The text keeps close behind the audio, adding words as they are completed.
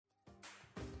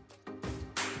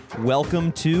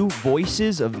Welcome to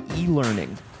Voices of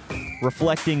E-Learning,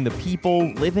 reflecting the people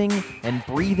living and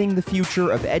breathing the future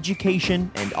of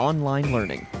education and online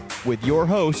learning, with your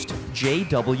host,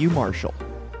 J.W. Marshall.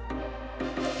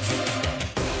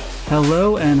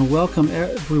 Hello and welcome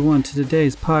everyone to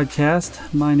today's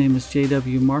podcast. My name is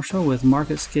J.W. Marshall with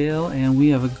MarketScale, and we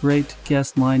have a great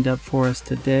guest lined up for us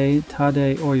today,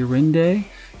 Tade Oyerinde,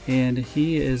 and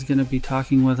he is going to be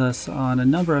talking with us on a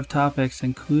number of topics,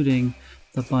 including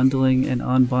the bundling and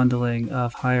unbundling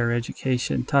of higher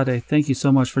education. Tade, thank you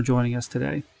so much for joining us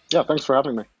today. Yeah, thanks for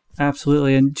having me.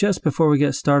 Absolutely. And just before we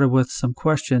get started with some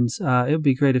questions, it would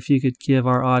be great if you could give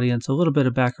our audience a little bit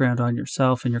of background on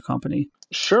yourself and your company.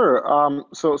 Sure.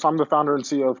 So I'm the founder and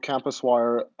CEO of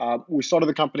CampusWire. We started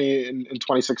the company in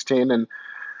 2016, and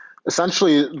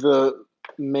essentially the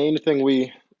main thing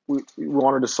we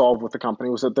wanted to solve with the company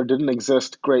was that there didn't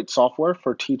exist great software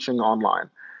for teaching online.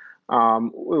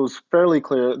 It was fairly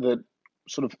clear that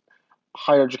sort of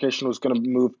higher education was going to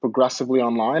move progressively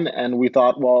online, and we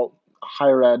thought, well,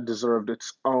 higher ed deserved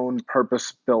its own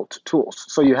purpose-built tools.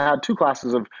 So you had two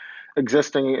classes of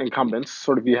existing incumbents.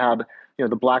 Sort of you had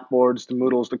the Blackboards, the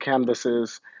Moodles, the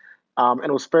Canvases, and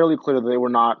it was fairly clear that they were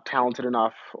not talented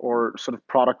enough or sort of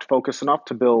product-focused enough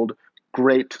to build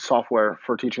great software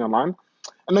for teaching online.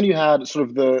 And then you had sort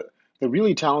of the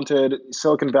really talented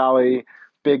Silicon Valley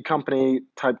big company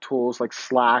type tools like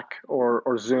Slack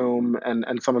or Zoom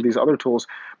and some of these other tools,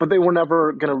 but they were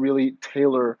never going to really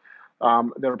tailor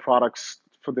their products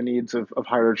for the needs of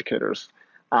higher educators.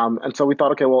 And so we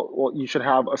thought, okay, well, you should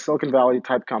have a Silicon Valley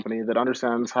type company that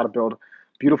understands how to build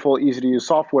beautiful, easy to use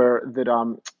software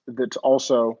that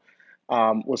also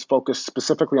was focused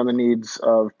specifically on the needs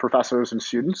of professors and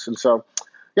students. And so,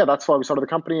 yeah, that's why we started the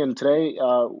company. And today,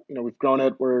 we've grown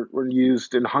it. We're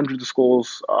used in hundreds of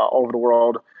schools all over the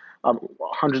world,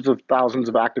 hundreds of thousands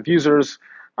of active users.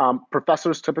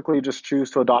 Professors typically just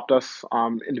choose to adopt us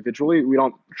individually. We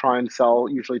don't try and sell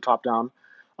usually top down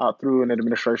through an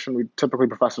administration.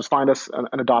 Professors find us and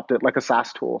adopt it like a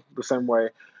SaaS tool, the same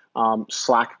way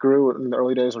Slack grew in the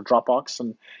early days, or Dropbox.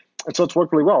 And so it's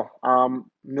worked really well.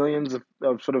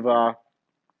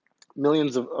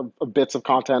 Millions of bits of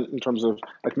content in terms of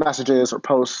like messages or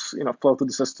posts, flow through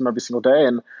the system every single day.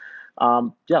 And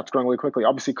it's growing really quickly.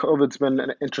 Obviously, COVID's been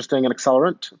an interesting and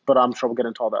accelerant, but I'm sure we'll get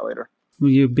into all that later.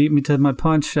 You beat me to my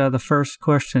punch. The first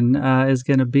question is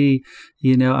going to be,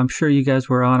 I'm sure you guys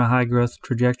were on a high growth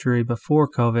trajectory before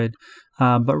COVID,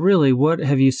 but really, what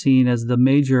have you seen as the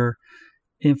major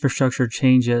infrastructure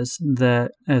changes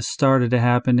that has started to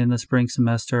happen in the spring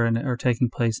semester and are taking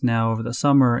place now over the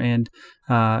summer, and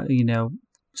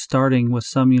starting with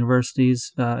some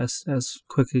universities as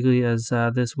quickly as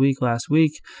last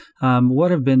week?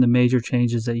 What have been the major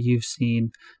changes that you've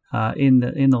seen in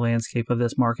the landscape of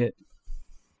this market?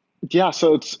 Yeah,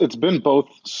 so it's been both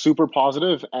super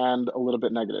positive and a little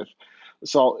bit negative.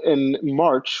 So in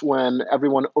March, when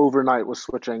everyone overnight was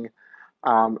switching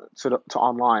to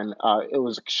online, it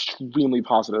was extremely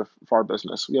positive for our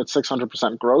business. We had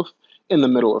 600% growth in the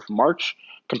middle of March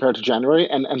compared to January,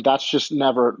 and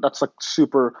that's like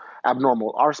super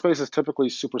abnormal. Our space is typically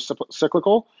super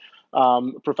cyclical.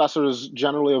 Professors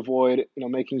generally avoid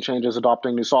making changes,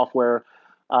 adopting new software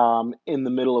in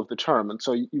the middle of the term, and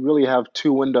so you really have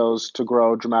two windows to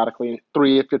grow dramatically.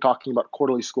 Three if you're talking about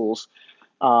quarterly schools.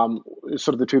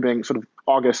 Sort of the two being sort of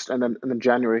August and then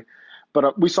January.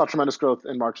 But we saw tremendous growth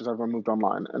in March as everyone moved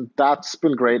online. And that's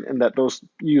been great in that those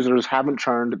users haven't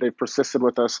churned. They've persisted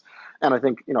with us. And I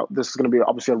think, this is going to be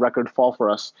obviously a record fall for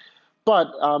us. But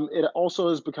it also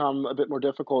has become a bit more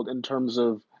difficult in terms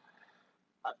of,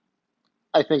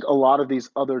 I think, a lot of these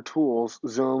other tools,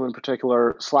 Zoom in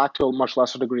particular, Slack to a much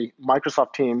lesser degree,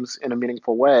 Microsoft Teams in a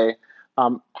meaningful way,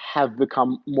 have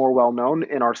become more well-known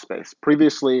in our space.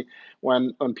 Previously,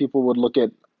 when people would look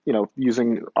at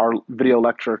using our video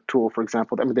lecture tool, for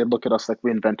example, they'd look at us like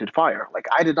we invented fire. Like,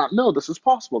 I did not know this is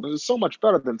possible. This is so much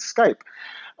better than Skype.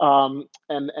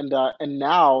 And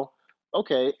now,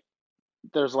 okay,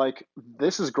 there's like,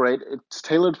 this is great. It's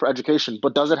tailored for education,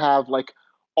 but does it have like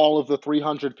all of the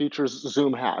 300 features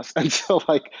Zoom has? And so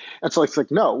it's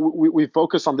like, no, we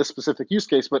focus on this specific use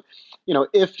case. But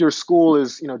if your school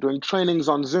is doing trainings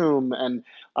on Zoom and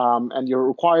you're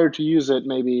required to use it,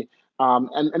 maybe.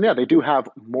 And yeah, they do have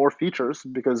more features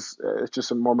because it's just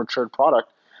a more matured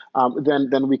product.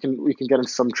 Then we can get into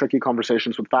some tricky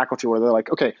conversations with faculty where they're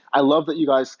like, okay, I love that you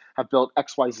guys have built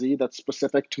XYZ that's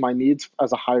specific to my needs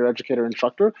as a higher education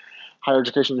instructor,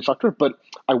 but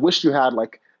I wish you had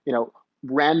like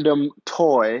random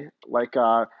toy like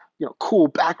cool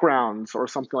backgrounds or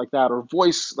something like that, or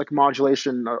voice like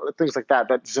modulation or things like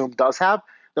that Zoom does have.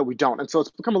 that we don't. And so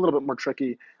it's become a little bit more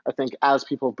tricky, I think, as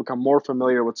people have become more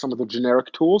familiar with some of the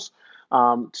generic tools,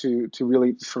 to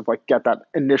really sort of like get that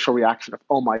initial reaction of,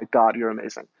 oh my God, you're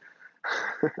amazing.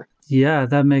 Yeah,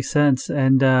 that makes sense.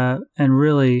 And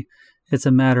really, it's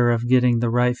a matter of getting the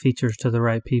right features to the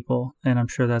right people. And I'm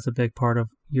sure that's a big part of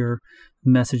your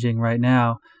messaging right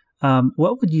now.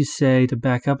 What would you say, to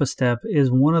back up a step, is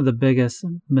one of the biggest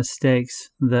mistakes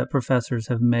that professors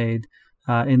have made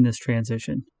in this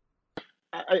transition?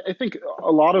 I think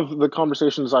a lot of the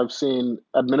conversations I've seen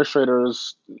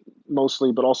administrators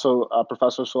mostly, but also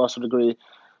professors to a lesser degree,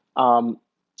 um,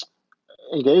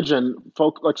 engage in,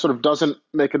 folk like sort of doesn't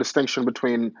make a distinction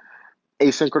between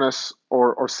asynchronous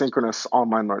or synchronous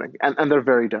online learning, and they're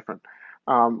very different.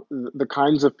 The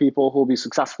kinds of people who will be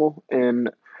successful in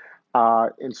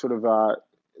sort of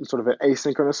an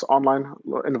asynchronous online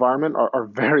environment are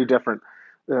very different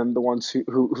than the ones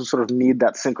who sort of need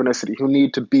that synchronicity, who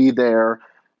need to be there,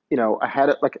 ahead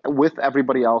of, like, with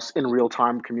everybody else in real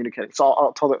time communicating.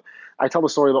 So I tell the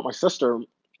story about my sister.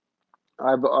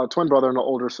 I have a twin brother and an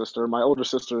older sister. My older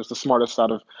sister is the smartest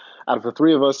out of the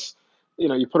three of us.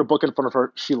 You put a book in front of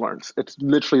her, she learns. It's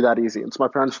literally that easy. And so my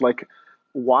parents were like,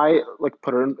 why, like,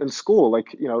 put her in school?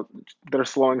 Like, they're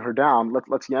slowing her down.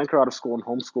 Let's yank her out of school and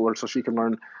homeschool her so she can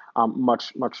learn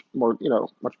much more,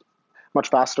 much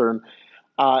faster. And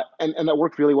that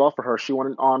worked really well for her. She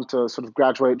went on to sort of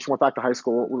graduate. She went back to high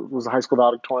school, was a high school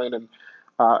valedictorian, and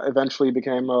eventually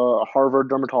became a Harvard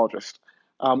dermatologist.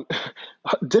 Um,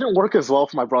 didn't work as well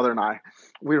for my brother and I.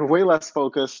 We were way less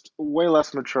focused, way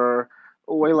less mature,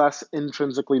 way less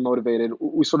intrinsically motivated.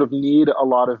 We sort of need a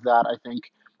lot of that, I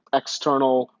think,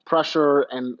 external pressure,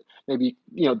 and maybe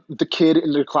the kid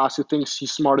in the class who thinks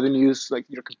he's smarter than you, so like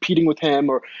you're competing with him,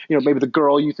 or maybe the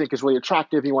girl you think is really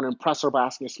attractive, you want to impress her by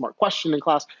asking a smart question in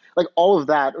class. Like, all of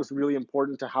that is really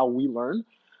important to how we learn.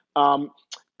 um,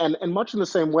 and much in the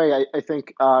same way, I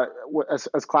think,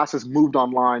 as classes moved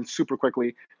online super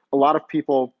quickly, a lot of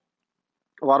people,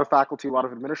 a lot of faculty, a lot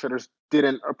of administrators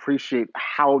didn't appreciate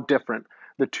how different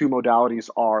the two modalities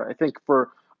are. I think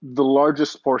for the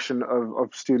largest portion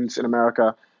of students in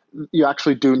America, you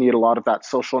actually do need a lot of that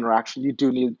social interaction. You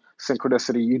do need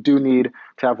synchronicity. You do need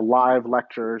to have live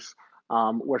lectures,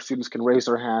 where students can raise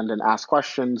their hand and ask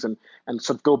questions, and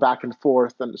sort of go back and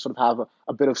forth and sort of have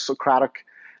a bit of Socratic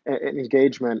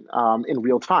engagement, in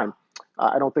real time.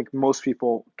 I don't think most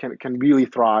people can really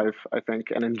thrive, I think,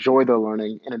 and enjoy their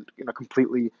learning in a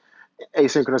completely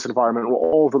asynchronous environment where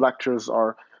all the lectures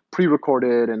are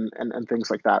pre-recorded and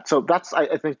things like that. So that's,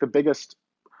 I think, the biggest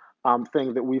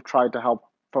thing that we've tried to help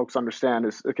folks understand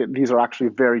is, okay, these are actually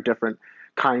very different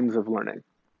kinds of learning.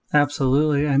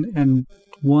 Absolutely. And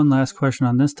one last question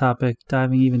on this topic,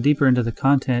 diving even deeper into the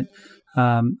content.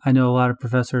 I know a lot of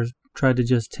professors tried to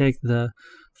just take the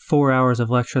 4 hours of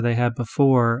lecture they had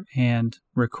before and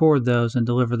record those and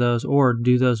deliver those, or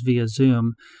do those via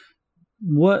Zoom.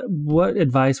 What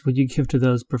advice would you give to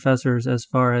those professors as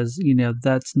far as,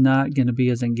 that's not going to be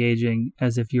as engaging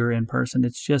as if you're in person?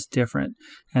 It's just different.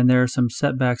 And there are some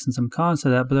setbacks and some cons to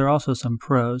that, but there are also some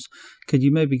pros. Could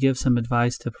you maybe give some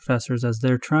advice to professors as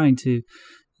they're trying to,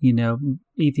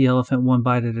 eat the elephant one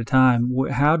bite at a time?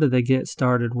 How do they get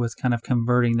started with kind of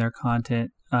converting their content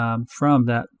from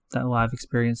that live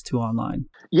experience to online?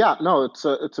 Yeah, no, it's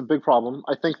a big problem.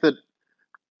 I think that,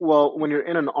 well, when you're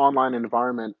in an online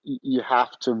environment, you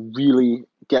have to really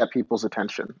get people's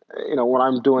attention. When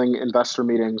I'm doing investor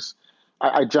meetings,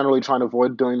 I generally try and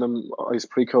avoid doing them, at least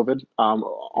pre-COVID,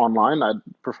 online. I'd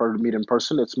prefer to meet in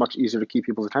person. It's much easier to keep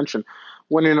people's attention.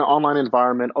 When you're in an online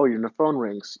environment, oh, your phone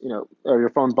rings, or your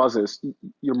phone buzzes,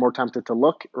 you're more tempted to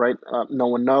look, right? No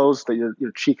one knows that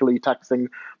you're cheekily texting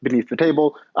beneath the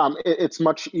table. It's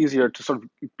much easier to sort of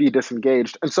be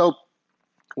disengaged. And so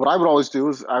what I would always do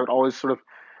is I would always sort of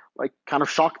like kind of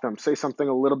shock them, say something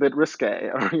a little bit risque,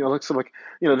 or like sort of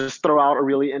like just throw out a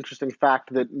really interesting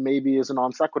fact that maybe is a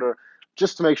non sequitur,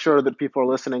 just to make sure that people are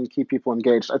listening, keep people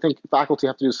engaged. I think faculty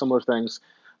have to do similar things.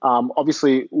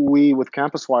 Obviously, we with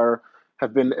CampusWire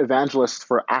have been evangelists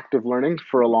for active learning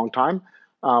for a long time.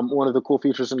 One of the cool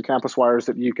features in CampusWire is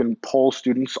that you can poll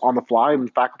students on the fly,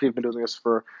 and faculty have been doing this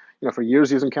for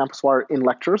years, using CampusWire in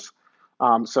lectures.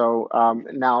 So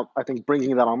now I think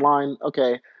bringing that online,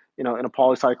 okay, in a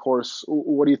poli-sci course,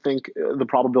 what do you think the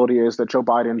probability is that Joe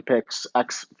Biden picks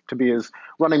X to be his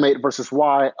running mate versus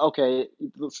Y? Okay,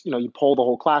 you poll the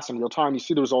whole class in real time, you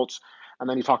see the results, and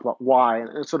then you talk about why.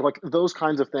 And it's sort of like those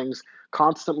kinds of things,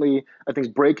 constantly, I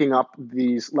think, breaking up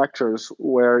these lectures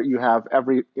where you have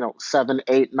every 7,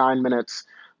 8, 9 minutes,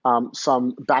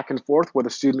 some back and forth where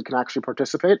the student can actually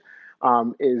participate,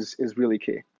 is really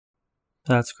key.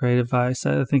 That's great advice.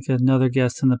 I think another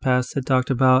guest in the past had talked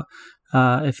about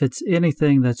if it's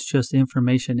anything that's just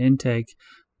information intake,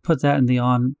 put that in the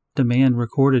on-demand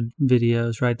recorded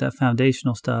videos, right? That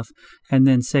foundational stuff, and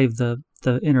then save the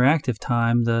interactive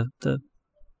time, the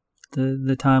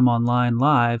time online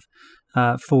live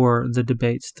for the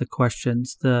debates, the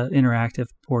questions, the interactive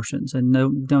portions, and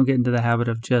don't get into the habit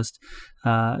of just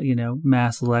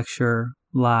mass lecture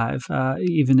live.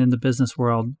 Even in the business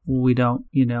world, we don't,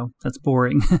 that's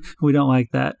boring. We don't like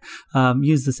that.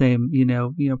 Use the same,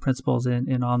 principles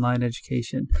in online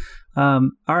education.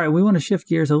 All right, we want to shift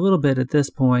gears a little bit at this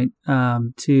point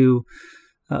to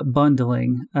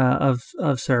bundling of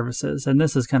services. And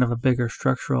this is kind of a bigger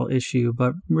structural issue,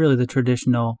 but really the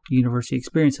traditional university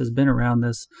experience has been around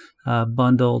this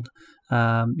bundled,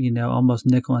 almost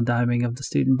nickel and diming of the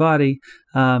student body.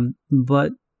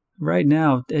 But right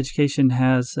now, education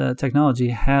has, technology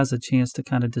has a chance to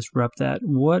kind of disrupt that.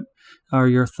 What are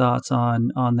your thoughts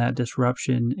on that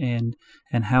disruption,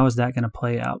 and how is that going to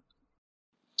play out?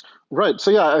 Right.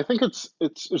 So yeah, I think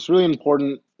it's really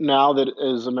important now that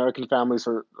as American families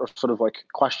are sort of like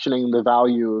questioning the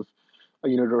value of a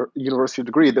university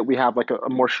degree, that we have like a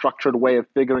more structured way of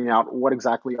figuring out what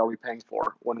exactly are we paying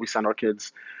for when we send our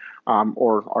kids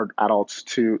or our adults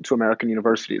to American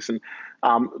universities. And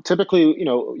typically,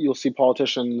 you'll see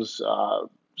politicians, sort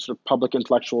of public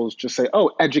intellectuals just say,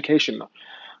 "Oh, education."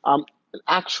 Um,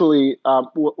 Actually,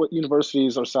 what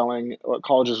universities are selling, what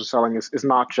colleges are selling, is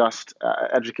not just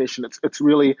education. It's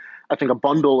really, I think, a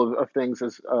bundle of things,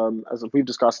 as we've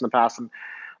discussed in the past,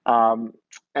 and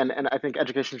I think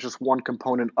education is just one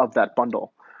component of that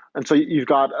bundle. And so you've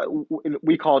got,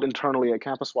 we call it internally at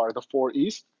CampusWire, the four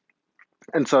E's.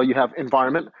 And so you have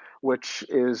environment, which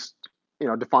is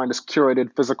defined as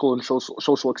curated physical and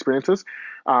social experiences.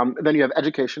 Then you have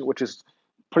education, which is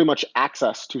pretty much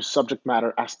access to subject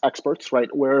matter experts,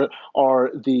 right? Where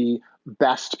are the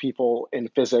best people in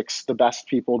physics, the best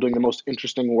people doing the most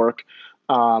interesting work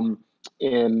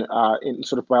in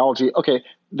sort of biology? Okay,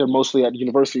 they're mostly at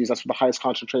universities. That's where the highest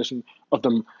concentration of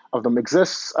them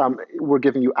exists. We're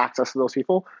giving you access to those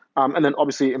people, and then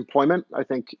obviously employment. I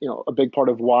think a big part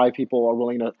of why people are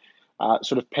willing to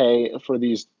sort of pay for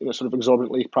these sort of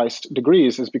exorbitantly priced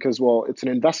degrees is because, well, it's an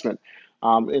investment.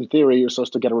 In theory, you're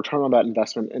supposed to get a return on that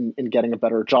investment in getting a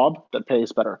better job that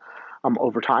pays better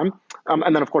over time.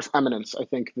 And then, of course, eminence. I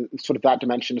think sort of that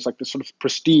dimension is like the sort of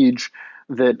prestige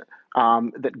that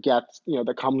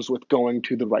that comes with going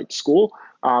to the right school,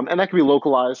 and that can be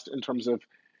localized in terms of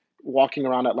walking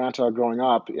around Atlanta growing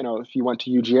up. If you went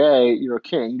to UGA, you're a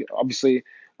king, obviously.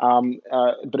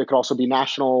 But it could also be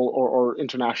national or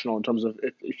international in terms of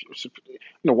if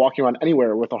you're walking around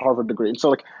anywhere with a Harvard degree. And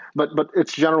so but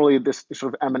it's generally this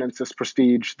sort of eminence, this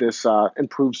prestige, this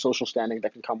improved social standing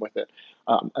that can come with it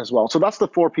as well. So that's the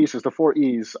four pieces, the four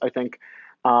E's. I think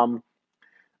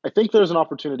there's an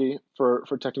opportunity for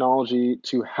technology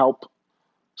to help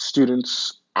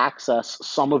students access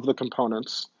some of the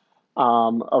components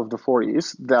of the four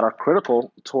E's that are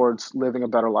critical towards living a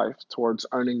better life, towards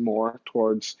earning more,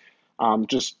 towards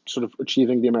just sort of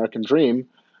achieving the American dream,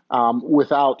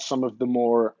 without some of the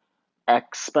more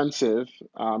expensive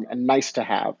and nice to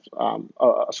have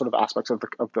sort of aspects of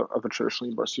the traditional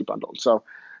university bundle. So,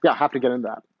 yeah, happy to get into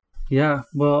that. Yeah,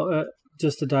 well,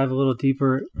 just to dive a little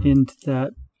deeper into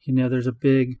that, there's a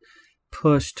big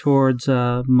push towards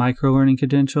micro-learning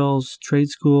credentials, trade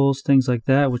schools, things like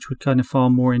that, which would kind of fall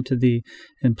more into the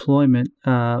employment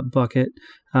bucket.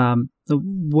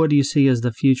 What do you see as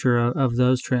the future of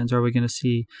those trends? Are we going to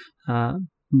see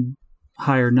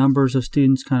higher numbers of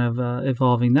students kind of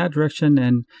evolving that direction?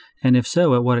 And if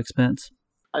so, at what expense?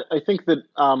 I think that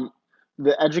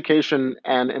the education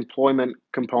and employment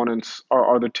components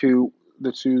are the two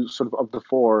sort of the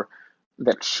four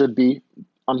that should be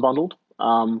unbundled.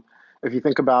 If you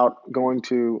think about going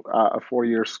to a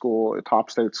four-year school, a top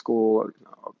state school,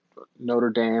 Notre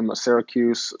Dame, a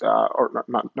Syracuse, or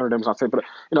not Notre Dame's not state, but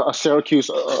a Syracuse,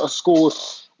 a school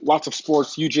with lots of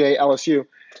sports, UGA, LSU,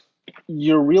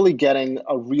 you're really getting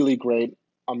a really great,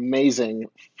 amazing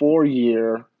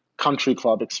four-year country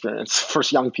club experience for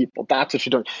young people. That's what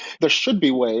you're doing. There should be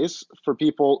ways for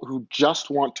people who just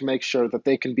want to make sure that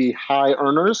they can be high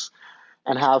earners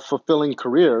and have fulfilling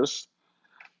careers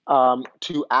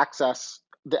to access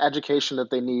the education that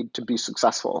they need to be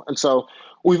successful. And so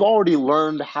we've already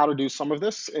learned how to do some of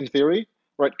this in theory,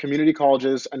 right? Community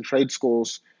colleges and trade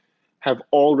schools have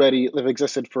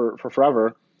existed for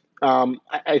forever.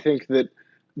 I think that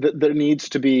there needs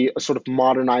to be a sort of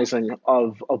modernizing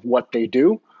of what they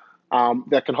do.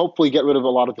 that can hopefully get rid of a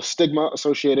lot of the stigma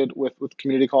associated with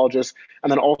community colleges,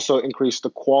 and then also increase the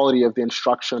quality of the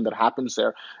instruction that happens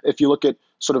there. If you look at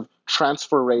sort of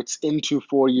transfer rates into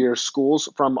four-year schools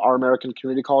from our American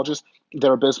community colleges,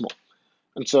 they're abysmal.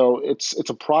 And so it's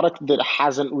a product that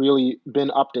hasn't really been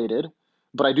updated,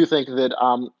 but I do think that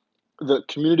the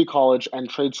community college and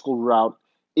trade school route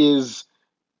is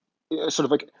sort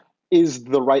of like is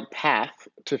the right path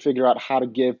to figure out how to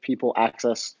give people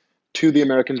access to the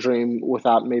American dream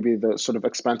without maybe the sort of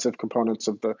expensive components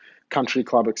of the country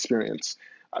club experience.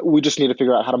 We just need to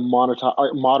figure out how to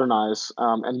modernize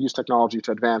and use technology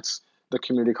to advance the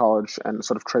community college and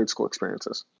sort of trade school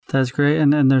experiences. That's great.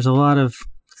 And there's a lot of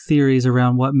theories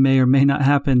around what may or may not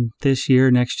happen this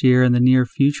year, next year, and the near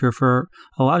future for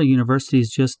a lot of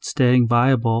universities just staying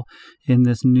viable in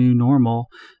this new normal.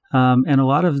 And a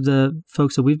lot of the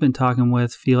folks that we've been talking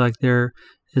with feel like there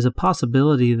is a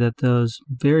possibility that those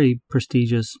very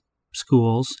prestigious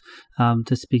schools,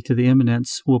 to speak to the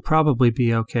eminence, will probably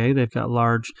be okay. They've got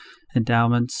large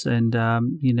endowments, and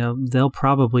they'll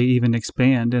probably even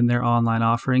expand in their online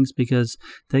offerings because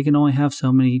they can only have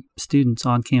so many students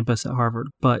on campus at Harvard.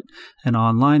 But an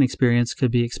online experience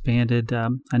could be expanded.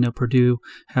 I know Purdue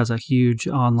has a huge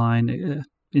online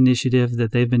initiative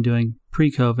that they've been doing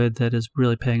pre-COVID that is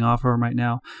really paying off for them right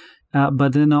now.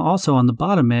 But then also on the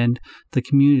bottom end, the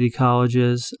community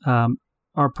colleges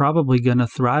are probably going to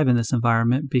thrive in this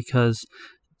environment because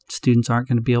students aren't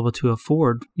going to be able to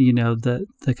afford,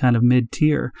 the kind of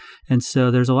mid-tier. And so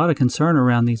there's a lot of concern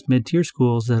around these mid-tier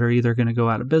schools that are either going to go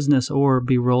out of business or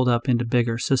be rolled up into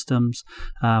bigger systems.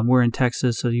 We're in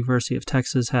Texas, so the University of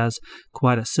Texas has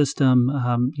quite a system.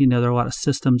 There are a lot of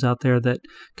systems out there that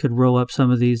could roll up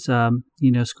some of these,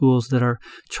 schools that are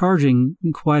charging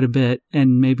quite a bit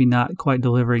and maybe not quite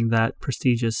delivering that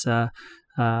prestigious,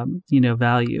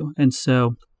 value. And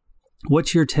so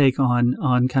what's your take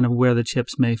on kind of where the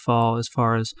chips may fall as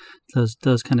far as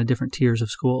those kind of different tiers of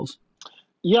schools?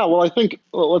 Yeah, well, I think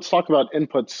let's talk about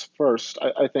inputs first.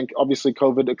 I think obviously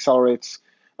COVID accelerates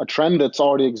a trend that's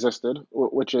already existed,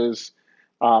 which is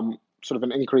sort of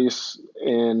an increase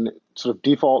in sort of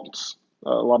defaults. A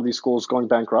lot of these schools going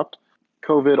bankrupt.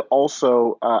 COVID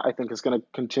also, I think, is going to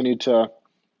continue to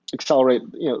accelerate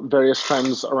various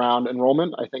trends around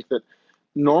enrollment. I think that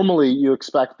normally you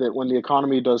expect that when the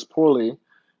economy does poorly,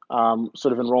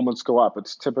 sort of enrollments go up.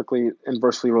 It's typically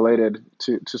inversely related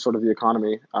to sort of the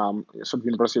economy, sort of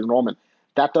university enrollment.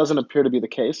 That doesn't appear to be the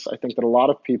case. I think that a lot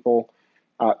of people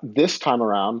this time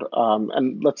around,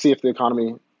 and let's see if the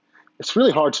economy, it's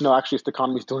really hard to know actually if the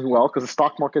economy is doing well because the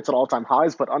stock market's at all-time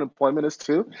highs, but unemployment is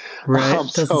too. Right,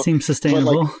 doesn't seem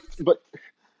sustainable. But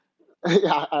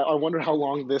yeah, I wonder how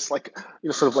long this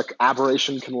sort of like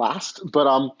aberration can last.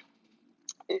 But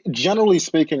generally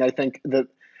speaking, I think that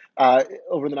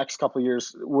over the next couple of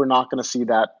years, we're not going to see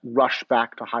that rush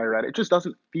back to higher ed. It just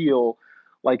doesn't feel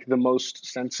like the most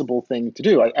sensible thing to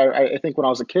do. I think when I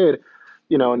was a kid,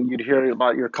 and you'd hear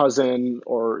about your cousin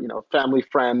or, family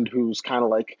friend who's kind of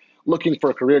like looking for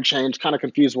a career change, kind of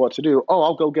confused what to do. Oh,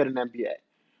 I'll go get an MBA.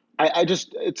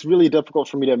 It's really difficult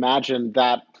for me to imagine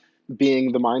that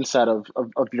being the mindset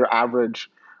of your average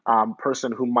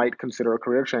person who might consider a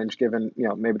career change, given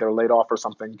maybe they're laid off or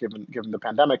something, given the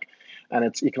pandemic and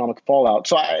its economic fallout.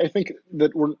 So I think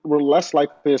that we're less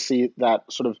likely to see that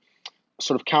sort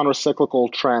of counter-cyclical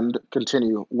trend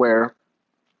continue, where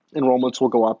enrollments will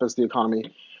go up as the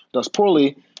economy does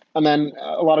poorly. And then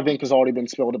a lot of ink has already been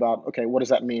spilled about, okay, what does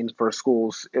that mean for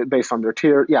schools based on their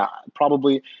tier? Yeah,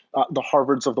 probably the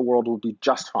Harvards of the world will be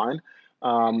just fine.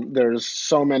 There's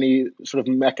so many sort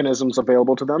of mechanisms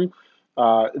available to them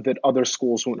that other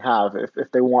schools won't have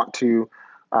if they want to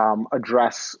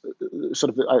address sort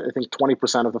of, I think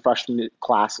 20% of the freshman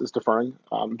class is deferring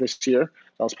this year.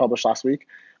 That was published last week.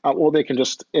 Well, they can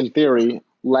just, in theory,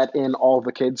 let in all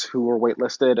the kids who were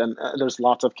waitlisted, and there's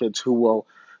lots of kids who will,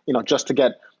 just to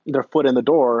get their foot in the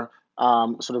door,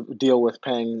 sort of deal with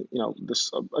paying,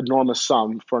 this enormous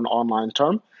sum for an online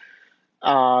term.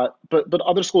 But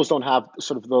other schools don't have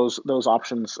sort of those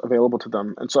options available to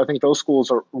them, and so I think those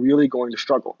schools are really going to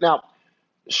struggle. Now,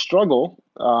 struggle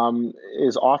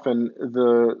is often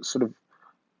the sort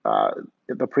of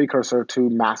the precursor to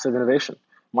massive innovation.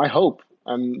 My hope,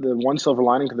 and the one silver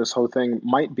lining to this whole thing,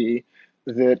 might be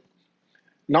that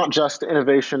not just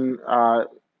innovation,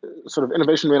 sort of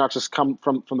innovation may not just come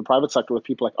from the private sector with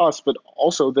people like us, but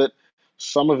also that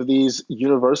some of these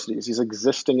universities, these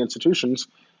existing institutions,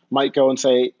 might go and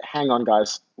say, hang on,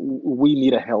 guys, we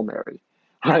need a Hail Mary,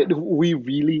 right? We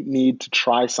really need to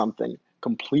try something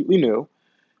completely new,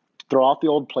 throw out the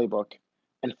old playbook,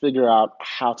 and figure out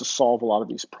how to solve a lot of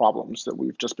these problems that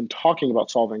we've just been talking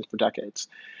about solving for decades.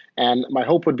 And my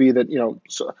hope would be that,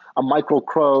 a Michael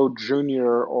Crow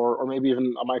Jr. or maybe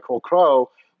even a Michael Crow,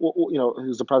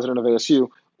 who's the president of ASU,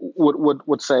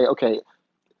 would say, okay,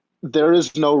 there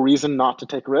is no reason not to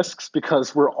take risks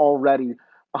because we're already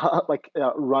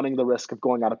running the risk of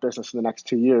going out of business in the next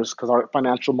 2 years because our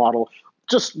financial model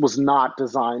just was not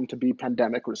designed to be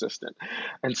pandemic resistant.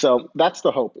 And so that's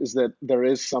the hope, is that there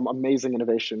is some amazing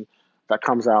innovation that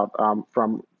comes out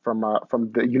from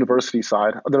the university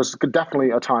side. There's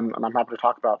definitely a ton, and I'm happy to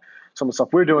talk about some of the stuff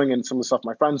we're doing and some of the stuff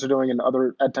my friends are doing and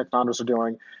other ed tech founders are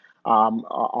doing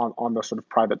on the sort of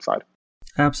private side.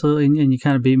 Absolutely. And you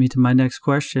kind of beat me to my next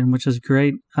question, which is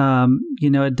great.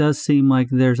 It does seem like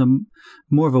there's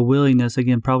more of a willingness,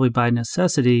 again, probably by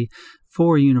necessity,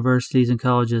 for universities and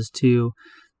colleges to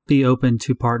be open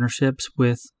to partnerships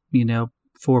with,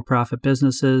 for-profit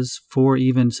businesses, for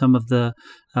even some of the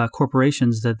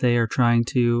corporations that they are trying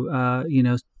to,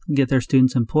 get their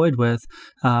students employed with.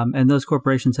 And those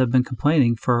corporations have been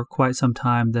complaining for quite some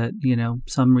time that,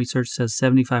 some research says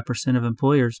 75% of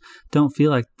employers don't feel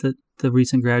like the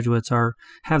recent graduates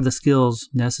have the skills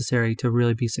necessary to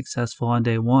really be successful on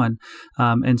day one.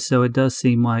 And so it does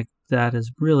seem like that has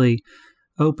really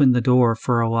opened the door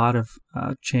for a lot of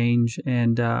change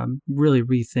and really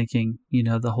rethinking,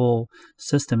 the whole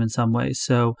system in some ways.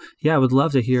 So, yeah, I would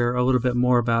love to hear a little bit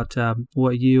more about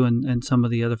what you and some of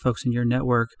the other folks in your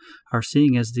network are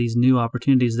seeing as these new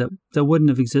opportunities that wouldn't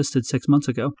have existed 6 months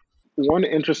ago. One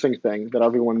interesting thing that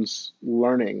everyone's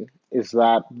learning is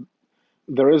that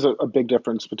there is a big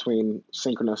difference between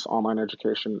synchronous online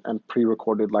education and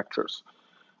pre-recorded lectures.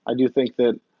 I do think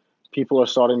that people are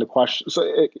starting to question. So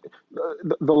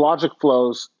the logic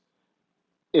flows.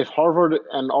 If Harvard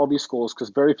and all these schools, because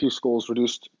very few schools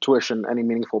reduced tuition any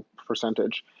meaningful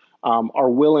percentage, are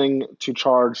willing to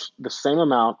charge the same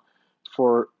amount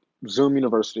for Zoom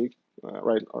University,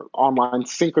 right, or online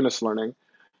synchronous learning,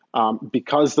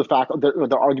 because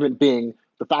the argument being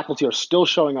the faculty are still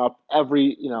showing up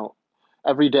every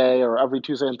day or every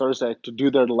Tuesday and Thursday to do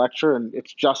their lecture, and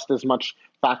it's just as much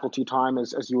faculty time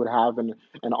as you would have in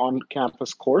an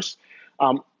on-campus course.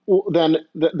 Then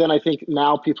I think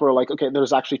now people are like, okay,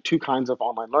 there's actually two kinds of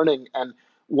online learning, and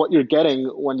what you're getting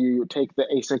when you take the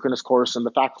asynchronous course and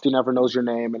the faculty never knows your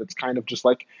name, and it's kind of just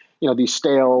like these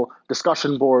stale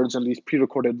discussion boards and these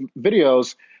pre-recorded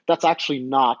videos, that's actually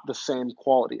not the same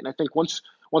quality. And I think once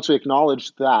we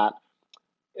acknowledge that,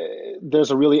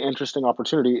 there's a really interesting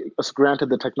opportunity, granted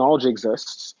the technology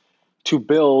exists, to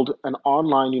build an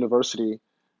online university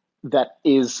that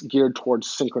is geared towards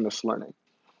synchronous learning.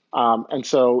 And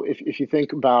so if you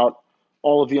think about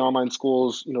all of the online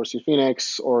schools, University of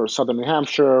Phoenix or Southern New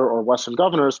Hampshire or Western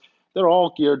Governors, they're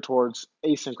all geared towards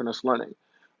asynchronous learning.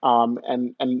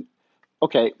 And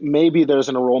okay, maybe there's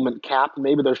an enrollment cap,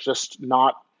 maybe there's just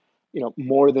not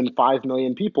more than 5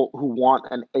 million people who want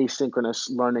an asynchronous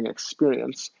learning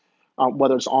experience,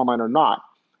 whether it's online or not.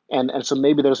 And so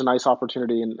maybe there's a nice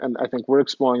opportunity, and I think we're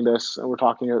exploring this, and we're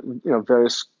talking to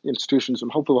various institutions,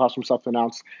 and hopefully we'll have some stuff to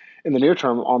announce in the near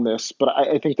term on this. But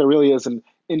I think there really is an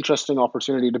interesting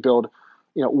opportunity to build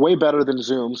way better than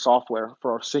Zoom software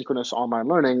for our synchronous online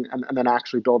learning, and then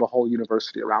actually build a whole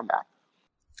university around that.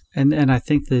 And I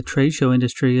think the trade show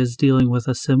industry is dealing with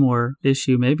a similar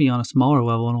issue, maybe on a smaller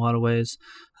level in a lot of ways,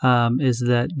 is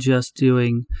that just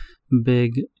doing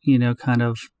big, kind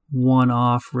of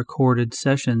one-off recorded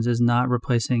sessions is not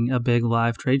replacing a big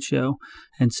live trade show.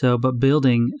 And so, but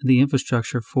building the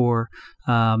infrastructure for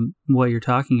what you're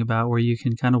talking about, where you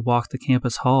can kind of walk the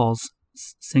campus halls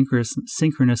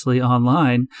synchronously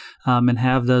online and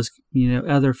have those,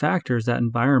 other factors, that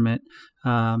environment,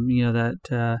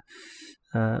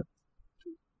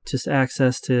 just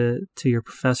access to your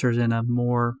professors in a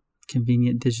more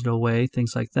convenient digital way,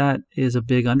 things like that, is a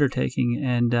big undertaking.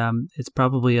 And it's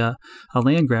probably a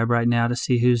land grab right now to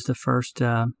see who's the first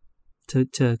to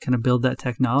kind of build that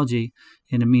technology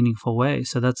in a meaningful way.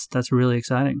 So that's really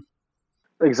exciting.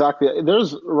 Exactly.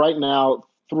 There's right now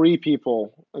 3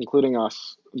 people, including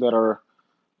us, that are,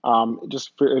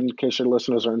 just in case your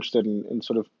listeners are interested in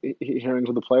sort of hearing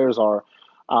who the players are,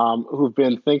 who've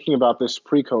been thinking about this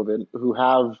pre-COVID, who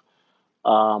have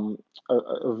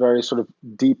a very sort of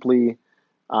deeply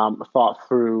thought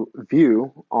through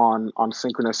view on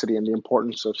synchronicity and the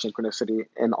importance of synchronicity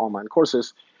in online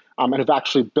courses, and have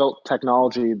actually built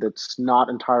technology that's not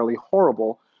entirely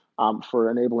horrible for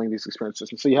enabling these experiences.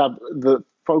 And so you have the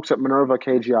folks at Minerva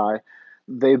KGI.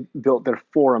 They built their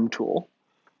forum tool.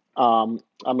 I'm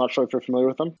not sure if you're familiar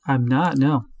with them. I'm not,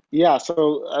 no. Yeah,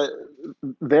 so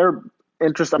they're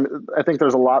interest. I mean, I think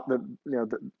there's a lot that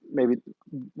that maybe.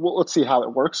 Well, let's see how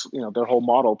it works. Their whole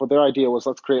model, but their idea was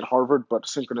let's create Harvard, but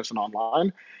synchronous and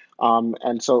online.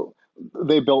 And so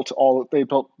they built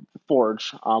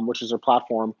Forge, which is their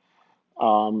platform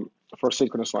for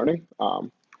synchronous learning.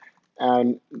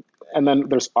 And and then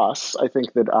there's us. I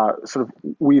think that sort of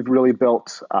we've really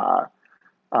built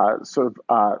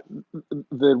the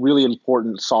really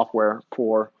important software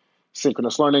for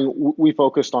synchronous learning. We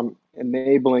focused on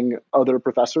enabling other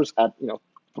professors at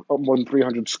more than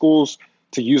 300 schools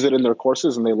to use it in their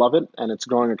courses, and they love it, and it's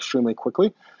growing extremely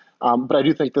quickly. But I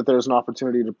do think that there's an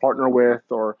opportunity to partner with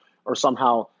or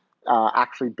somehow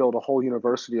actually build a whole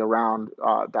university around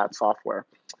that software.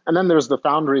 And then there's the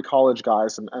Foundry College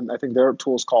guys, and I think their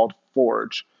tool is called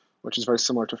Forge, which is very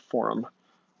similar to Forum.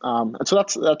 And so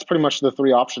that's pretty much the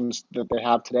three options that they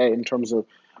have today in terms of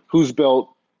who's built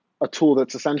a tool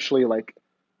that's essentially like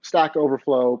Stack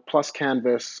Overflow plus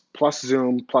Canvas plus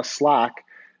Zoom plus Slack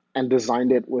and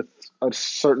designed it with a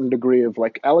certain degree of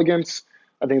like elegance.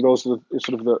 I think those are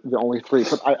sort of the only three.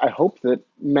 But I hope that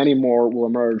many more will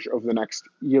emerge over the next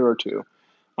year or two,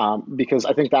 because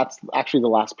I think that's actually the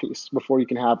last piece before you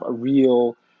can have a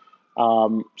real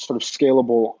sort of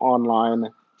scalable online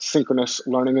synchronous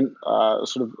learning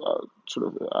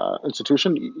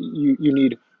institution. You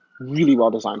need really well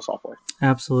designed software.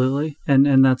 Absolutely,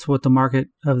 and that's what the market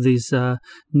of these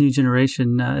new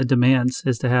generation demands,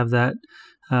 is to have that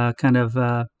kind of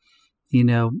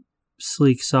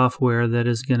sleek software that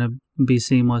is going to be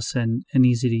seamless and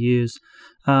easy to use.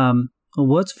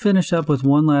 Let's finish up with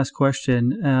one last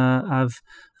question. I've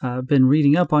been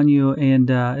reading up on you,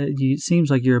 and it seems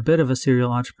like you're a bit of a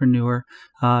serial entrepreneur.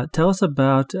 Tell us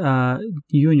about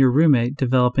you and your roommate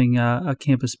developing a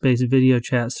campus-based video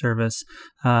chat service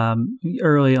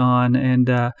early on, and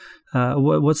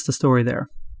what's the story there?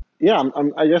 Yeah,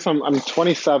 I guess I'm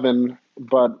 27,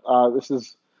 but this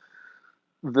is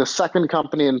the second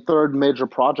company and third major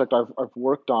project I've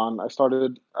worked on. I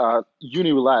started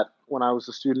UniRoulette when I was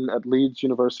a student at Leeds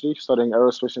University studying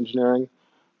aerospace engineering,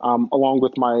 along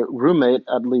with my roommate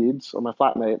at Leeds, or my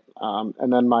flatmate,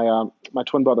 and then my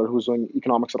twin brother who was doing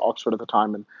economics at Oxford at the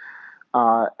time.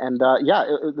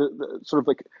 Sort of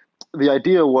like the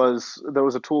idea was there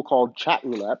was a tool called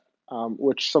Chatroulette,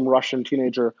 which some Russian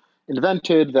teenager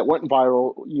invented that went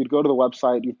viral. You'd go to the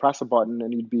website, you'd press a button,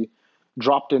 and you'd be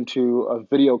dropped into a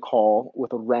video call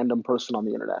with a random person on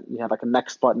the internet. You had like a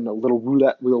next button, a little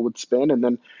roulette wheel would spin, and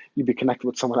then you'd be connected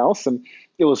with someone else. And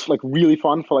it was like really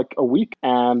fun for like a week.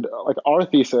 And like our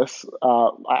thesis,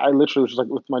 I literally was just like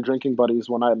with my drinking buddies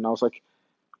one night, and I was like,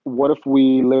 what if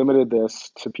we limited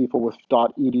this to people with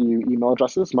 .edu email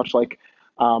addresses, much like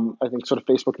I think sort of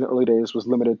Facebook in the early days was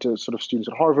limited to sort of students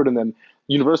at Harvard and then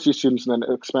university students, and then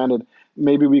it expanded.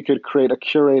 Maybe we could create a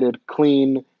curated,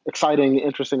 clean, exciting,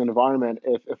 interesting environment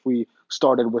if we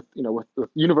started with with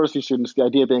university students. The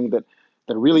idea being that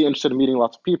they're really interested in meeting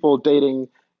lots of people, dating,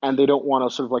 and they don't want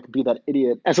to sort of like be that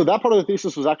idiot. And so that part of the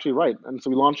thesis was actually right. And so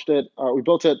we launched it. We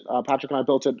built it. Patrick and I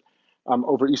built it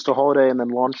over Easter holiday, and then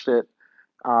launched it.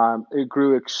 It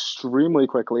grew extremely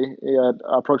quickly. It had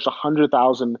approached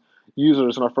 100,000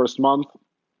 users in our first month.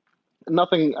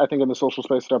 Nothing, I think, in the social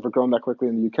space had ever grown that quickly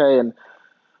in the UK. And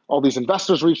all these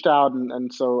investors reached out,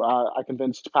 and so I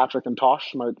convinced Patrick and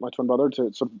Tosh, my twin brother,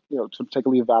 to sort of take a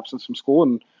leave of absence from school,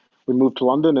 and we moved to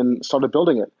London and started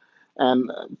building it. And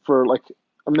for like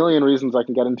a million reasons I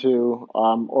can get into,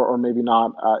 or maybe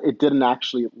not, it didn't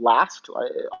actually last.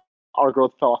 Our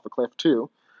growth fell off the cliff too.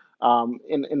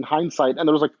 In hindsight, and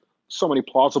there was like so many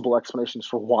plausible explanations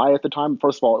for why at the time.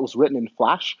 First of all, it was written in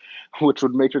Flash, which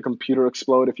would make your computer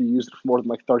explode if you used it for more than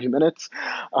like 30 minutes.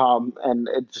 And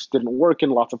it just didn't work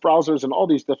in lots of browsers and all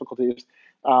these difficulties.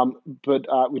 But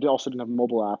we also didn't have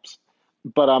mobile apps.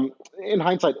 But in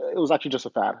hindsight, it was actually just a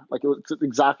fad. Like, it was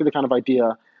exactly the kind of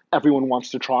idea everyone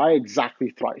wants to try exactly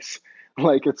thrice.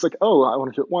 Like, it's like, oh, I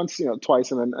want to do it once,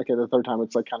 twice, and then okay, the third time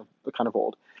it's like kind of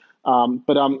old.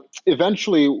 But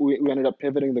eventually we ended up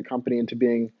pivoting the company into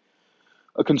being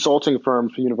a consulting firm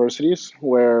for universities,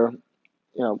 where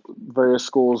various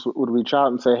schools would reach out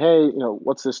and say, hey,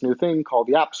 what's this new thing called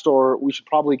the App Store? We should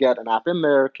probably get an app in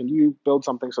there. Can you build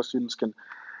something so students can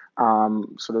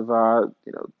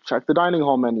check the dining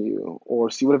hall menu, or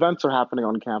see what events are happening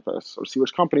on campus, or see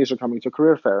which companies are coming to a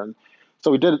career fair? And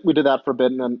so we did that for a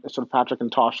bit, and then sort of Patrick and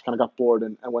Tosh kind of got bored,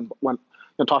 and when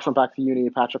Tosh went back to uni,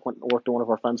 Patrick went and worked at one of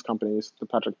our friends' companies,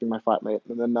 Patrick being my flatmate.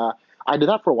 And then I did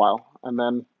that for a while, and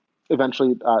then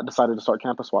eventually decided to start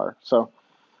CampusWire. So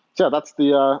So yeah, that's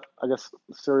the, I guess,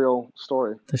 serial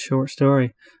story. The short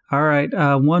story. All right.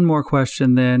 One more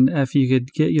question then. If you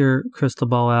could get your crystal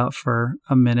ball out for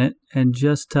a minute and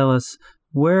just tell us,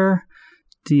 where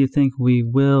do you think we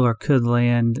will or could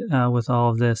land with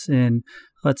all of this in,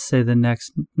 let's say, the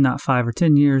next, not 5 or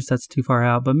 10 years, that's too far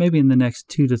out, but maybe in the next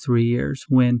 2 to 3 years,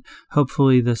 when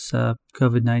hopefully this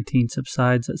COVID-19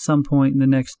 subsides at some point in the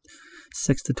next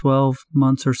 6 to 12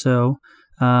 months or so,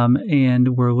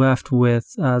 and we're left with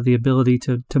the ability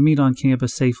to meet on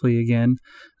campus safely again,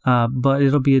 but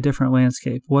it'll be a different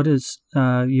landscape. What is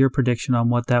your prediction on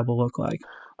what that will look like?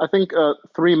 I think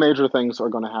 3 major things are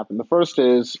going to happen. The first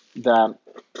is that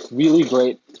really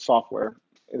great software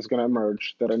is going to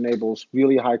emerge that enables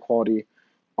really high quality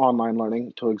online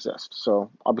learning to exist.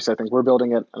 So obviously I think we're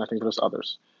building it, and I think there's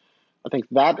others. I think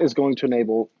that is going to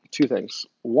enable 2 things.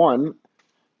 One,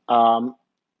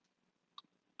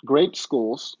 great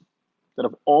schools that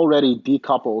have already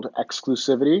decoupled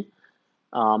exclusivity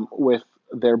with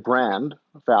their brand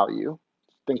value.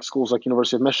 Think schools like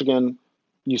University of Michigan,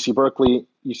 UC Berkeley,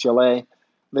 UCLA.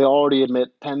 They already admit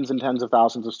tens and tens of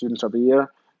thousands of students every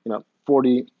year,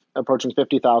 40, approaching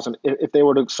 50,000. If they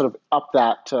were to sort of up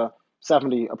that to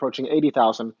 70, approaching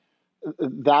 80,000,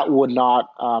 that would not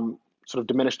sort of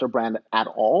diminish their brand at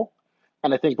all.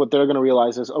 And I think what they're going to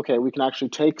realize is, okay, we can actually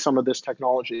take some of this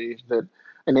technology that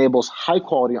enables high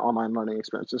quality online learning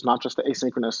experiences, not just the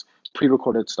asynchronous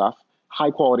pre-recorded stuff, high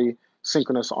quality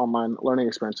synchronous online learning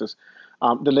experiences,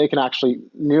 then they can actually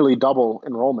nearly double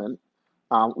enrollment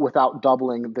without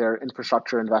doubling their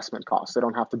infrastructure investment costs. They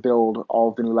don't have to build all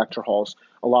of the new lecture halls.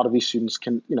 A lot of these students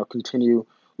can continue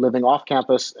living off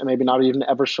campus and maybe not even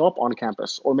ever show up on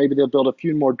campus, or maybe they'll build a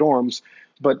few more dorms,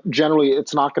 but generally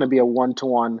it's not going to be a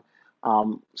one-to-one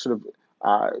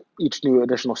each new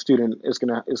additional student is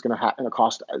going to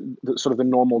cost sort of the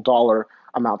normal dollar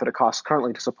amount that it costs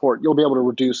currently to support. You'll be able to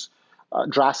reduce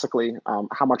drastically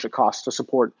how much it costs to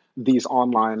support these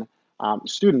online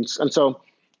students. And so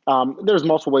there's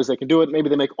multiple ways they can do it. Maybe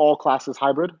they make all classes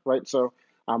hybrid, right? So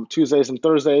Tuesdays and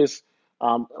Thursdays,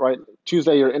 right?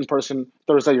 Tuesday you're in person,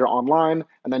 Thursday you're online,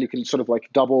 and then you can sort of like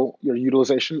double your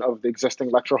utilization of the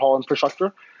existing lecture hall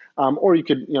infrastructure. Or you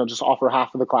could just offer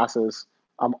half of the classes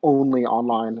only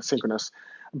online, synchronous.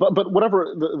 But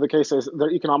whatever the case is,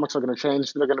 their economics are going to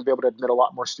change. They're going to be able to admit a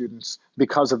lot more students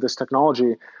because of this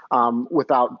technology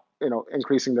without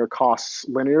increasing their costs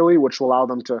linearly, which will allow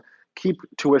them to keep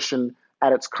tuition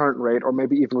at its current rate, or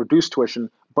maybe even reduce tuition,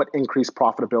 but increase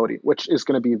profitability, which is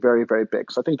going to be very, very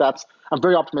big. So I think I'm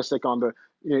very optimistic on the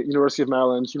University of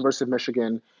Maryland, University of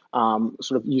Michigan,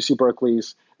 sort of UC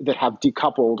Berkeley's that have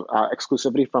decoupled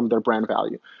exclusivity from their brand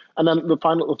value. And then the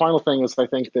final thing is, I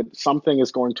think that something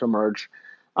is going to emerge.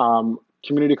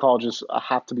 Community colleges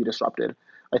have to be disrupted.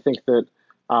 I think that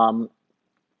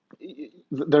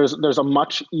there's a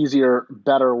much easier,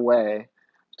 better way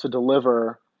to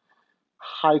deliver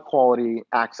high quality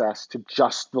access to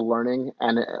just the learning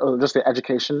and just the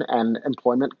education and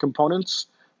employment components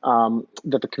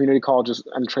that the community colleges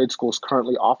and trade schools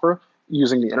currently offer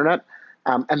using the internet.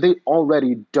 And they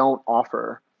already don't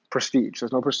offer prestige.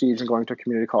 There's no prestige in going to a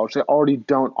community college. They already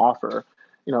don't offer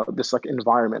this like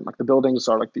environment. Like the buildings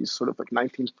are like these sort of like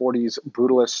 1940s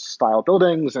brutalist style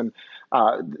buildings, and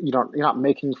you're not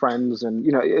making friends, and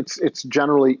it's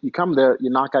generally you come there,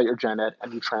 you knock out your gen ed,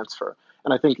 and you transfer.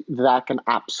 And I think that can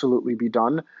absolutely be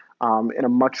done in a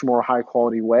much more high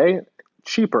quality way,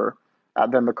 cheaper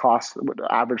than the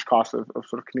average cost of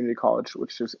sort of community college,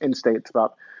 which is in state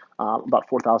about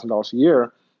 $4,000 a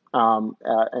year.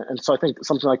 And so I think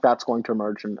something like that's going to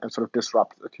emerge and sort of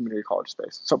disrupt the community college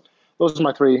space. So those are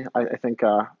my three, I think,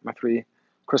 my 3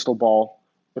 crystal ball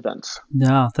events.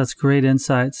 No, that's great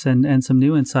insights and some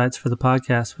new insights for the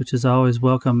podcast, which is always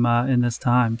welcome in this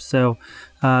time. So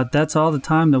that's all the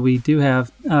time that we do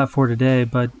have for today.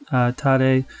 But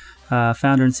Tade,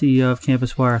 founder and CEO of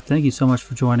CampusWire, thank you so much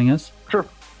for joining us. Sure.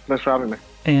 Thanks for having me.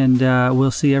 And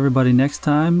we'll see everybody next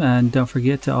time. And don't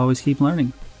forget to always keep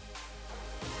learning.